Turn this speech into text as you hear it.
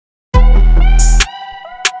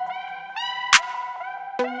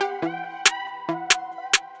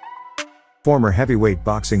Former heavyweight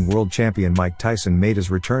boxing world champion Mike Tyson made his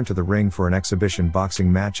return to the ring for an exhibition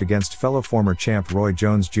boxing match against fellow former champ Roy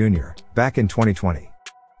Jones Jr., back in 2020.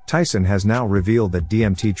 Tyson has now revealed that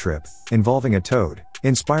DMT trip, involving a toad,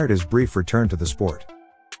 inspired his brief return to the sport.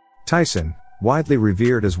 Tyson, widely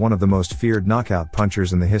revered as one of the most feared knockout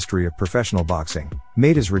punchers in the history of professional boxing,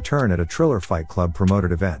 made his return at a Triller Fight Club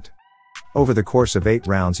promoted event. Over the course of 8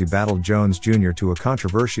 rounds he battled Jones Jr. to a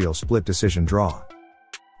controversial split decision draw.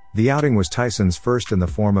 The outing was Tyson's first in the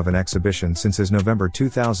form of an exhibition since his November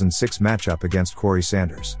 2006 matchup against Corey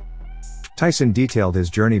Sanders. Tyson detailed his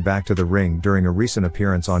journey back to the ring during a recent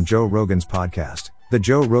appearance on Joe Rogan's podcast, The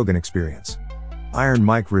Joe Rogan Experience. Iron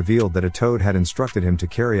Mike revealed that a toad had instructed him to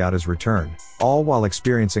carry out his return, all while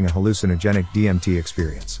experiencing a hallucinogenic DMT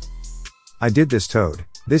experience. "I did this toad,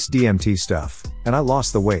 this DMT stuff, and I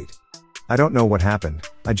lost the weight. I don't know what happened,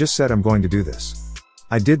 I just said I'm going to do this.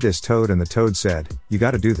 I did this toad and the toad said, you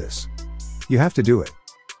gotta do this. You have to do it."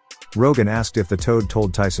 Rogan asked if the toad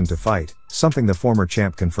told Tyson to fight, something the former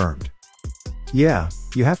champ confirmed. "Yeah,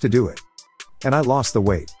 you have to do it. And I lost the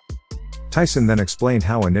weight." Tyson then explained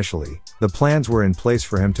how initially, the plans were in place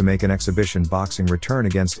for him to make an exhibition boxing return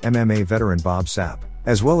against MMA veteran Bob Sapp,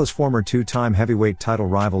 as well as former 2-time heavyweight title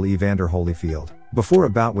rival Evander Holyfield, before a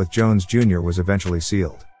bout with Jones Jr. was eventually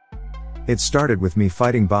sealed. "It started with me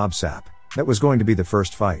fighting Bob Sapp. That was going to be the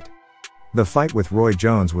first fight. The fight with Roy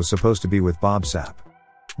Jones was supposed to be with Bob Sapp.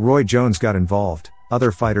 Roy Jones got involved,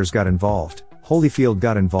 other fighters got involved, Holyfield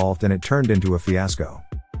got involved and it turned into a fiasco.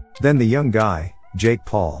 Then the young guy, Jake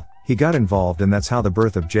Paul, he got involved and that's how the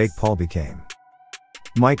birth of Jake Paul became."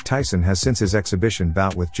 Mike Tyson has since his exhibition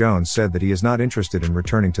bout with Jones said that he is not interested in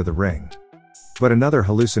returning to the ring. But another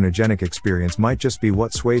hallucinogenic experience might just be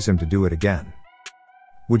what sways him to do it again.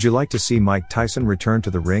 Would you like to see Mike Tyson return to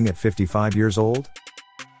the ring at 55 years old?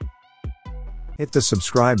 Hit the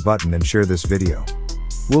subscribe button and share this video.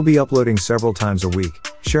 We'll be uploading several times a week,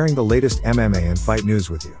 sharing the latest MMA and fight news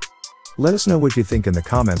with you. Let us know what you think in the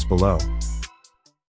comments below.